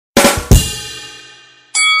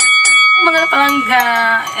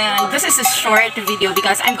Palanga, and this is a short video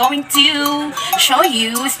because I'm going to show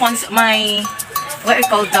you my what I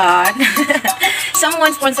call that.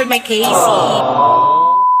 Someone sponsored my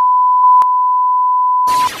KC.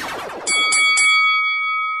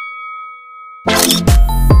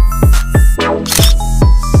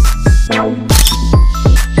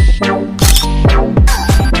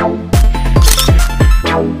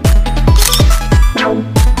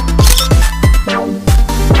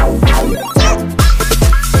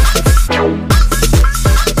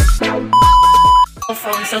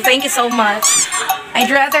 So thank you so much. I'd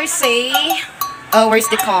rather say, oh, where's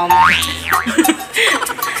the comb?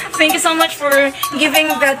 Thank you so much for giving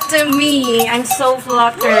that to me. I'm so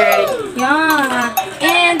flattered. Yeah,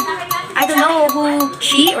 and I don't know who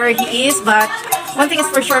she or he is, but one thing is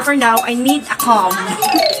for sure for now, I need a comb.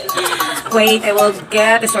 Wait, I will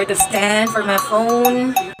get a sort of stand for my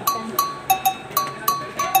phone.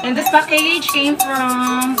 And this package came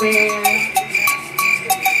from where?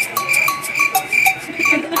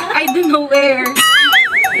 I don't know where.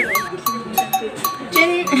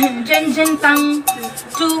 Tjank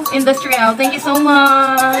 2 Industrial. Thank you so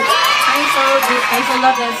much. I so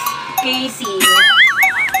love this Casey.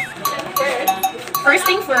 First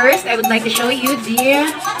thing first, I would like to show you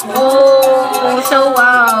the. Oh, so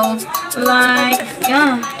wow! Like,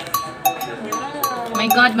 yeah. My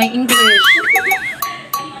God, my English.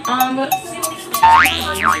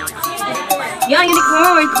 Yeah,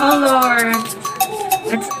 unicorn color.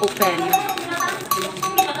 Let's open.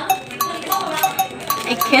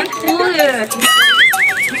 I can't pull it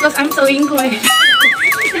because I'm so English.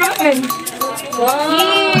 What happened? Wow!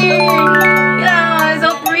 Yeah,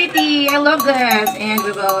 so pretty. I love this. And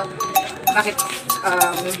we will pack it.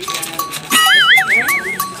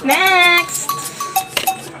 Next,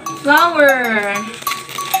 flower.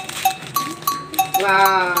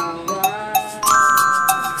 Wow.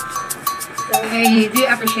 I do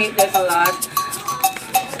appreciate this a lot.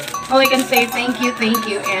 All I can say, thank you,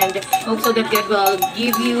 and hope so that God will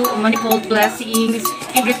give you manifold blessings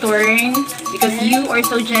in return because you are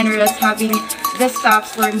so generous having this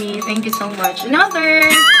stuff for me. Thank you so much. Another,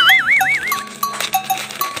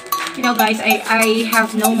 you know, guys, I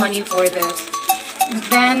have no money for this.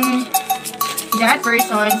 Then that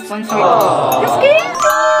person sponsored this game.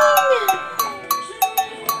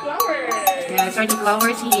 Flowers. Yeah, sort of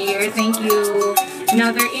flowers here. Thank you.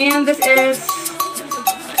 Another, and this is.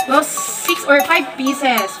 Well, 6 or 5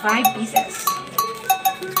 pieces. 5 pieces.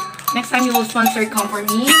 Next time you will sponsor come for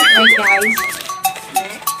me. Right, guys.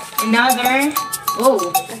 Another.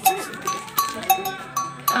 Oh.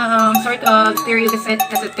 Sort of stereo cassette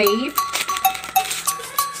tape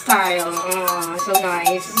style. Oh, so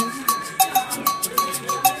nice.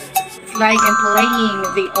 It's like I'm playing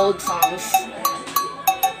the old songs.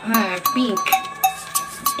 Pink.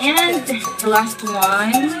 And the last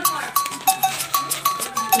one.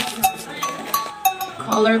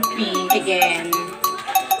 Color pink again.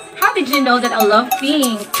 How did you know that I love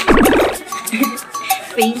pink?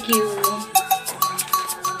 Thank you.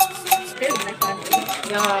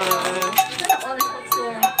 Yeah.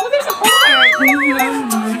 Oh, there's a heart.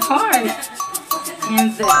 Heart.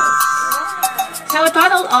 And this. So a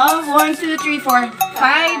total of 1, 2, 3, 4,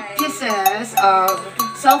 5 pieces of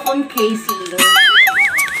cell phone casing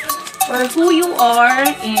for who you are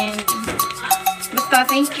and.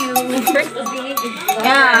 Thank you.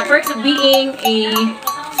 Yeah, perks of being a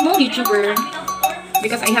small YouTuber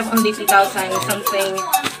because I have only 3,000 something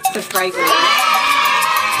subscribers.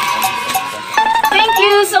 Thank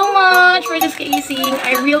you so much for this casing.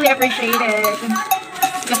 I really appreciate it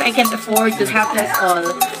because I can't afford to have this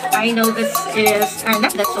all. I know this is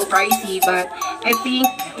not that so pricey, but I think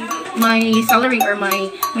my salary or my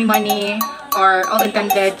money are all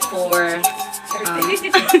intended for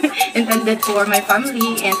intended for my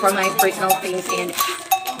family and for my personal things, and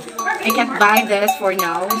I can't buy this for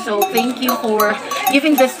now. So thank you for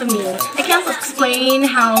giving this to me. I can't explain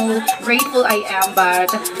how grateful I am, but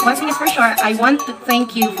one thing is for sure, I want to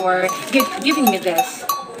thank you for giving me this,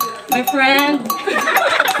 my friend.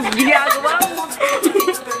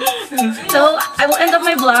 So I will end up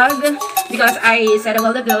my vlog because I said a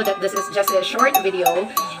while ago that this is just a short video,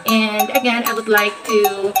 and again I would like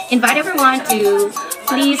to invite everyone to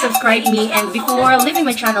please subscribe me, and before leaving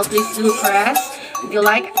my channel please do press the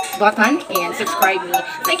like button and subscribe me.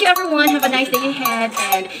 Thank you everyone, have a nice day ahead,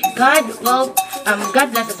 and God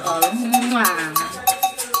bless us all. Mwah.